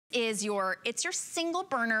is it's your single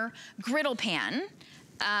burner griddle pan.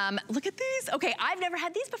 Look at these. Okay, I've never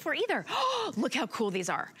had these before either. Look how cool these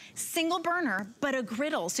are. Single burner, but a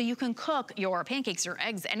griddle, so you can cook your pancakes, your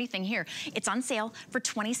eggs, anything here. It's on sale for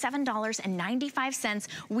 $27.95.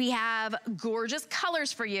 We have gorgeous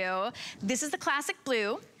colors for you. This is the classic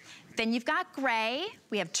blue. Then you've got gray,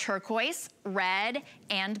 we have turquoise, red,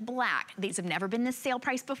 and black. These have never been this sale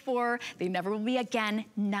price before. They never will be again,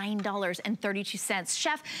 $9.32.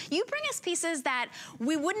 Chef, you bring us pieces that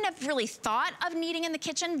we wouldn't have really thought of needing in the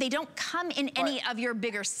kitchen. They don't come in any of your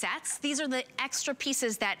bigger sets. These are the extra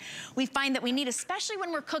pieces that we find that we need, especially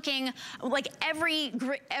when we're cooking, like every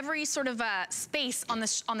sort of space on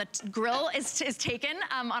the grill is taken,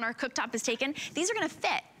 on our cooktop is taken. These are gonna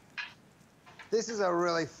fit. This is a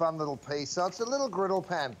really fun little piece. So it's a little griddle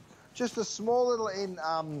pan, just a small little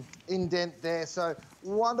indent there. So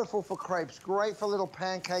wonderful for crepes, great for little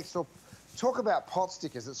pancakes, or talk about pot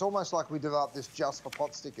stickers. It's almost like we developed this just for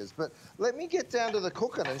pot stickers. But let me get down to the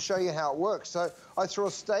cooking and show you how it works. So I threw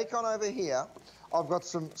a steak on over here. I've got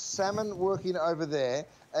some salmon working over there,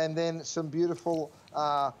 and then some beautiful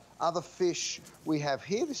other fish we have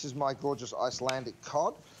here. This is my gorgeous Icelandic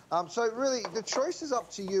cod. So really, the choice is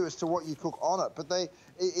up to you as to what you cook on it, but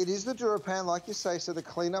it is the DuraPan, like you say, so the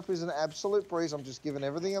cleanup is an absolute breeze. I'm just giving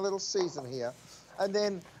everything a little season here. And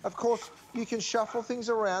then, of course, you can shuffle things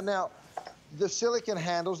around. Now, the silicone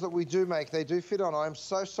handles that we do make, they do fit on. I'm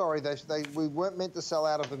so sorry, we weren't meant to sell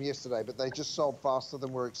out of them yesterday, but they just sold faster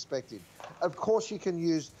than we're expecting. Of course, you can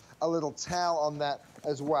use a little towel on that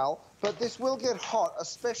as well, but this will get hot,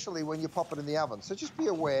 especially when you pop it in the oven. So just be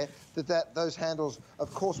aware that those handles,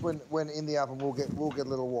 of course, when in the oven, will get a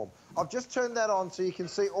little warm. I've just turned that on so you can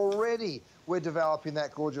see already we're developing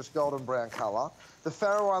that gorgeous golden brown colour. The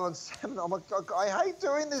Faroe Island salmon, oh my God, I hate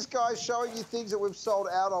doing this, guys, showing you things that we've sold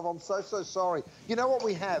out of. I'm so sorry. You know what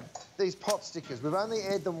we have? These pot stickers. We've only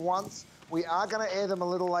aired them once. We are going to air them a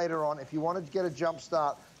little later on. If you wanted to get a jump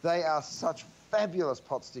start, they are such fabulous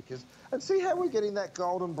pot stickers. And see how we're getting that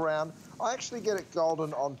golden brown? I actually get it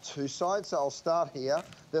golden on two sides, so I'll start here,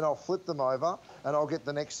 then I'll flip them over, and I'll get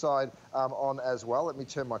the next side on as well. Let me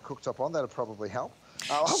turn my cooktop on, that'll probably help.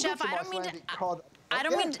 Chef, I don't mean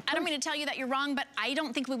to tell you that you're wrong, but I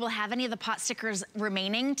don't think we will have any of the pot stickers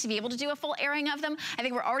remaining to be able to do a full airing of them. I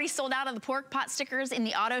think we're already sold out of the pork pot stickers in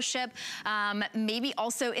the auto ship, maybe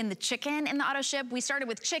also in the chicken in the auto ship. We started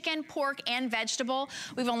with chicken, pork, and vegetable.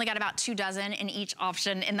 We've only got about 2 dozen in each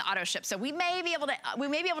option in the auto ship. So we may be able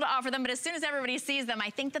to offer them, but as soon as everybody sees them, I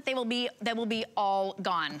think that they will be all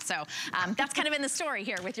gone. So that's kind of in the story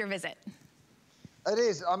here with your visit. It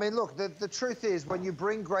is. I mean, look, the truth is when you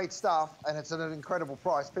bring great stuff and it's at an incredible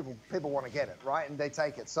price, people want to get it, right? And they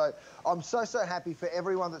take it. So I'm so happy for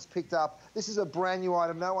everyone that's picked up. This is a brand new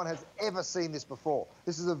item. No one has ever seen this before.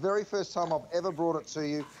 This is the very first time I've ever brought it to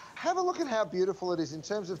you. Have a look at how beautiful it is in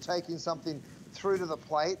terms of taking something through to the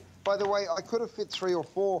plate. By the way, I could have fit 3 or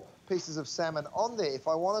 4 pieces of salmon on there if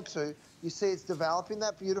I wanted to. You see it's developing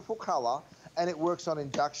that beautiful colour, and it works on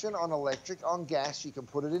induction, on electric, on gas. You can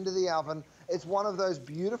put it into the oven. It's one of those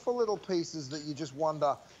beautiful little pieces that you just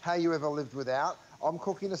wonder how you ever lived without. I'm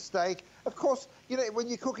cooking a steak. Of course, you know, when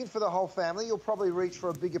you're cooking for the whole family, you'll probably reach for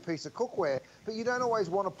a bigger piece of cookware, but you don't always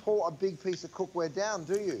want to pull a big piece of cookware down,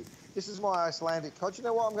 do you? This is my Icelandic cod. You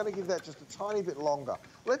know what? I'm going to give that just a tiny bit longer.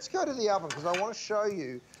 Let's go to the oven because I want to show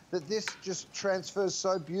you that this just transfers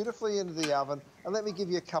so beautifully into the oven. And let me give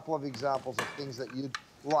you a couple of examples of things that you'd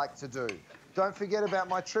like to do. Don't forget about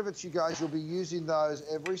my trivets, you guys. You'll be using those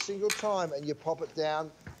every single time, and you pop it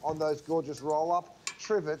down on those gorgeous roll-up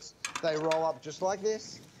trivets. They roll up just like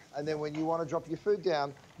this, and then when you want to drop your food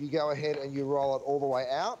down, you go ahead and you roll it all the way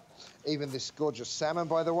out. Even this gorgeous salmon,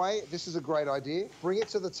 by the way, this is a great idea. Bring it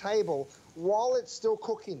to the table while it's still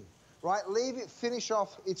cooking, right? Leave it finish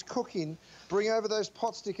off its cooking. Bring over those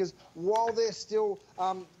pot stickers while they're still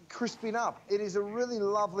crisping up. It is a really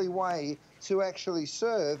lovely way to actually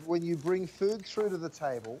serve when you bring food through to the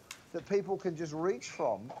table that people can just reach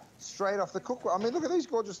from straight off the cookware. I mean, look at these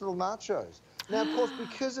gorgeous little nachos. Now, of course,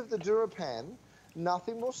 because of the DuraPan,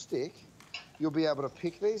 nothing will stick. You'll be able to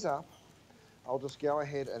pick these up. I'll just go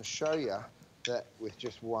ahead and show you that with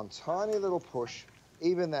just one tiny little push,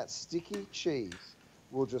 even that sticky cheese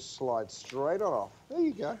will just slide straight on off. There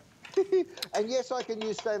you go. And yes, I can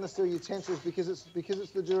use stainless steel utensils because it's the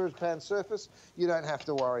DuraPan surface. You don't have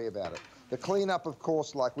to worry about it. The cleanup, of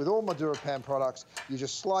course, like with all my DuraPan products, you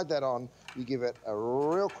just slide that on, you give it a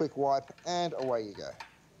real quick wipe, and away you go.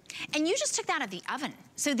 And you just took that out of the oven.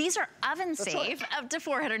 So these are oven safe, up to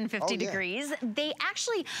 450 degrees. They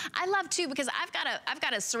actually, I love too, because I've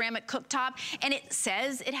got a ceramic cooktop, and it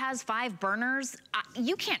says it has 5 burners.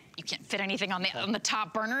 You can't fit anything on the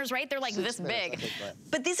top burners, right? They're like this big.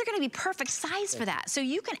 But these are gonna be perfect size for that. So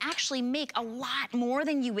you can actually make a lot more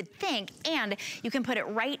than you would think, and you can put it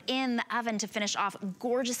right in the oven to finish off,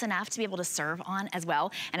 gorgeous enough to be able to serve on as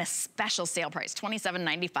well. And a special sale price,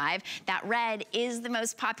 $27.95. That red is the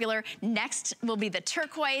most popular. Next will be the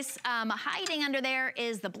turquoise. Hiding under there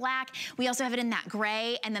is the black. We also have it in that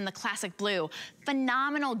gray, and then the classic blue.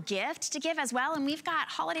 Phenomenal gift to give as well. And we've got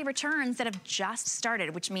holiday returns that have just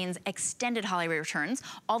started, which means extended holiday returns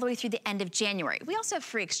all the way through the end of January. We also have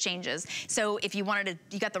free exchanges. So if you wanted to,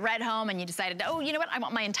 you got the red home and you decided, oh, you know what, I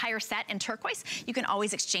want my entire set in turquoise, you can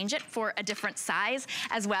always exchange it for a different size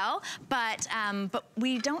as well. But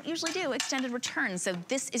we don't usually do extended returns. So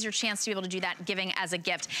this is your chance to be able to do that, giving as a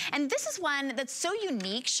gift. And this is one that's so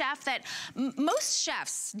unique, chef, that most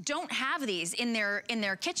chefs don't have these in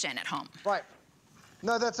their kitchen at home. Right.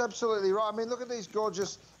 No, that's absolutely right. I mean, look at these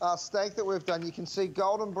gorgeous steak that we've done. You can see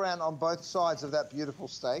golden brown on both sides of that beautiful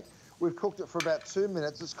steak. We've cooked it for about 2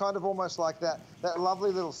 minutes. It's kind of almost like that lovely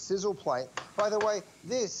little sizzle plate. By the way,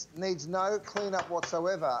 this needs no cleanup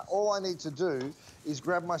whatsoever. All I need to do is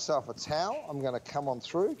grab myself a towel. I'm going to come on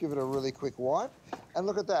through, give it a really quick wipe. And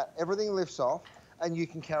look at that. Everything lifts off, and you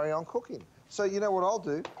can carry on cooking. So you know what I'll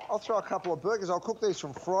do? I'll throw a couple of burgers. I'll cook these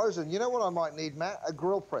from frozen. You know what I might need, Matt? A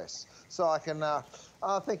grill press. So I can,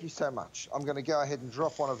 thank you so much. I'm gonna go ahead and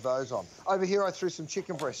drop one of those on. Over here, I threw some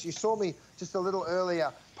chicken breasts. You saw me just a little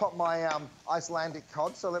earlier pop my Icelandic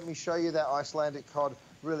cod. So let me show you that Icelandic cod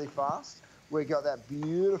really fast. We got that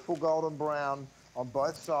beautiful golden brown on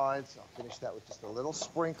both sides. I'll finish that with just a little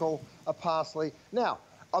sprinkle of parsley. Now,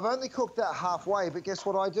 I've only cooked that halfway, but guess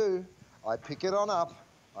what I do? I pick it on up.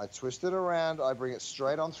 I twist it around, I bring it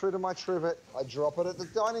straight on through to my trivet, I drop it at the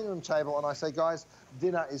dining room table, and I say, guys,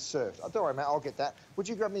 dinner is served. Oh, don't worry, Matt, I'll get that. Would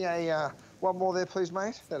you grab me one more there, please,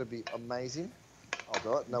 mate? That'd be amazing. I'll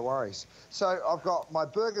do it, no worries. So I've got my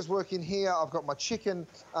burgers working here, I've got my chicken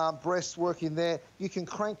breasts working there. You can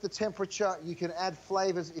crank the temperature, you can add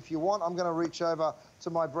flavors if you want. I'm gonna reach over to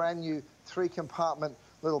my brand new 3-compartment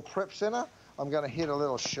little prep center. I'm gonna hit a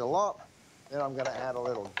little shallot, then I'm gonna add a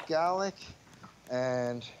little garlic,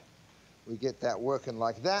 and we get that working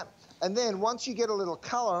like that. And then once you get a little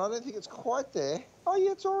color, and I don't think it's quite there. Oh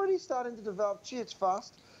yeah, it's already starting to develop. Gee, it's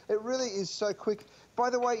fast. It really is so quick. By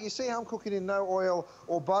the way, you see how I'm cooking in no oil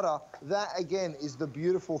or butter? That again is the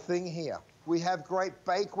beautiful thing here. We have great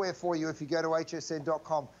bakeware for you if you go to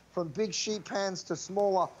hsn.com. From big sheet pans to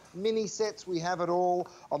smaller mini sets, we have it all.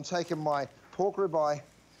 I'm taking my pork ribeye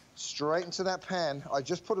straight into that pan. I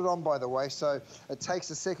just put it on, by the way, so it takes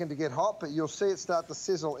a second to get hot, but you'll see it start to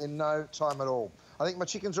sizzle in no time at all. I think my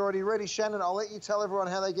chicken's already ready. Shannon, I'll let you tell everyone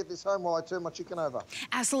how they get this home while I turn my chicken over.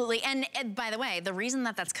 Absolutely. And by the way, the reason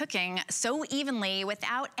that that's cooking so evenly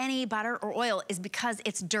without any butter or oil is because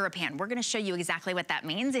it's DuraPan. We're going to show you exactly what that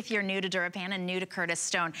means if you're new to DuraPan and new to Curtis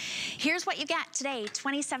Stone. Here's what you get today,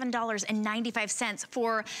 $27.95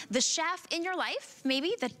 for the chef in your life,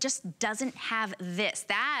 maybe, that just doesn't have this.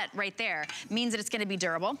 That right there means that it's going to be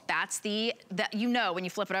durable. That's you know when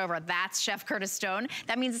you flip it over, that's Chef Curtis Stone.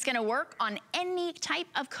 That means it's going to work on any type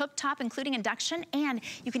of cooktop, including induction, and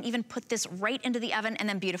you can even put this right into the oven and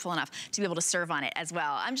then beautiful enough to be able to serve on it as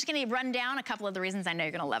well. I'm just gonna run down a couple of the reasons I know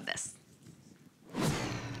you're gonna love this.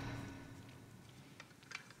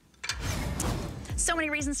 So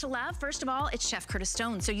many reasons to love. First of all, it's Chef Curtis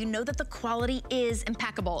Stone, so you know that the quality is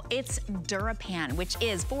impeccable. It's DuraPan, which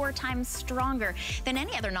is 4 times stronger than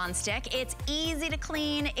any other nonstick. It's easy to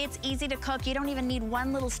clean, it's easy to cook. You don't even need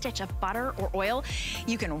one little stitch of butter or oil.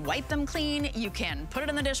 You can wipe them clean, you can put it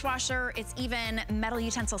in the dishwasher. It's even metal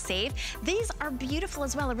utensil safe. These are beautiful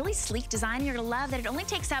as well, a really sleek design. You're gonna love that it only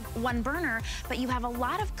takes up 1 burner, but you have a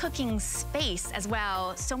lot of cooking space as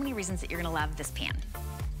well. So many reasons that you're gonna love this pan.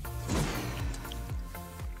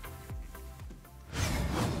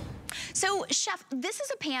 So, Chef, this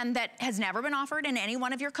is a pan that has never been offered in any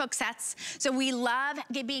one of your cook sets. So we love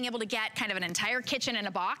being able to get kind of an entire kitchen in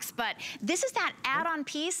a box, but this is that add-on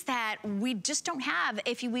piece that we just don't have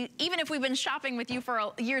even if we've been shopping with you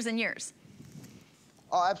for years and years.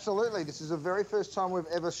 Oh, absolutely. This is the very first time we've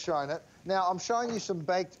ever shown it. Now, I'm showing you some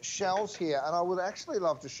baked shells here, and I would actually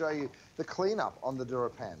love to show you the cleanup on the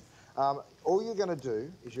DuraPan. All you're going to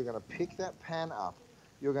do is you're going to pick that pan up.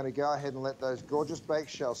 You're going to go ahead and let those gorgeous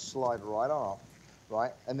baked shells slide right off,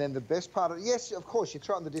 right? And then the best part of it, yes, of course, you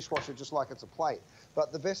throw it in the dishwasher just like it's a plate.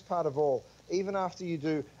 But the best part of all, even after you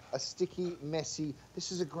do a sticky, messy,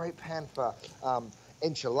 this is a great pan for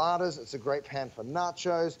enchiladas. It's a great pan for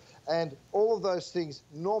nachos. And all of those things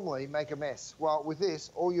normally make a mess. Well, with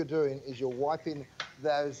this, all you're doing is you're wiping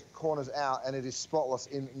those corners out, and it is spotless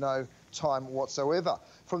in no time whatsoever.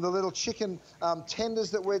 From the little chicken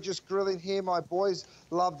tenders that we're just grilling here, my boys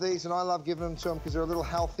love these, and I love giving them to them because they're a little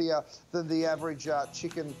healthier than the average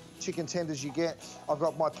chicken tenders you get. I've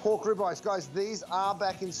got my pork ribeyes. Guys, these are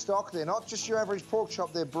back in stock. They're not just your average pork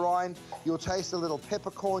chop, they're brined. You'll taste a little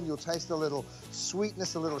peppercorn, you'll taste a little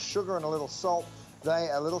sweetness, a little sugar, and a little salt. They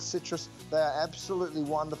are a little citrus. They are absolutely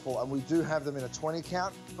wonderful, and we do have them in a 20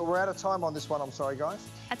 count. But we're out of time on this one. I'm sorry, guys.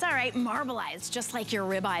 That's all right. Marbleized, just like your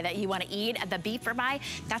ribeye that you want to eat. The beef ribeye,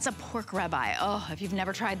 that's a pork ribeye. Oh, if you've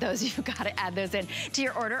never tried those, you've got to add those in to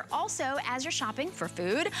your order. Also, as you're shopping for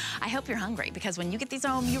food, I hope you're hungry, because when you get these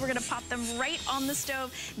home, you are going to pop them right on the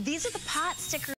stove. These are the pot stickers.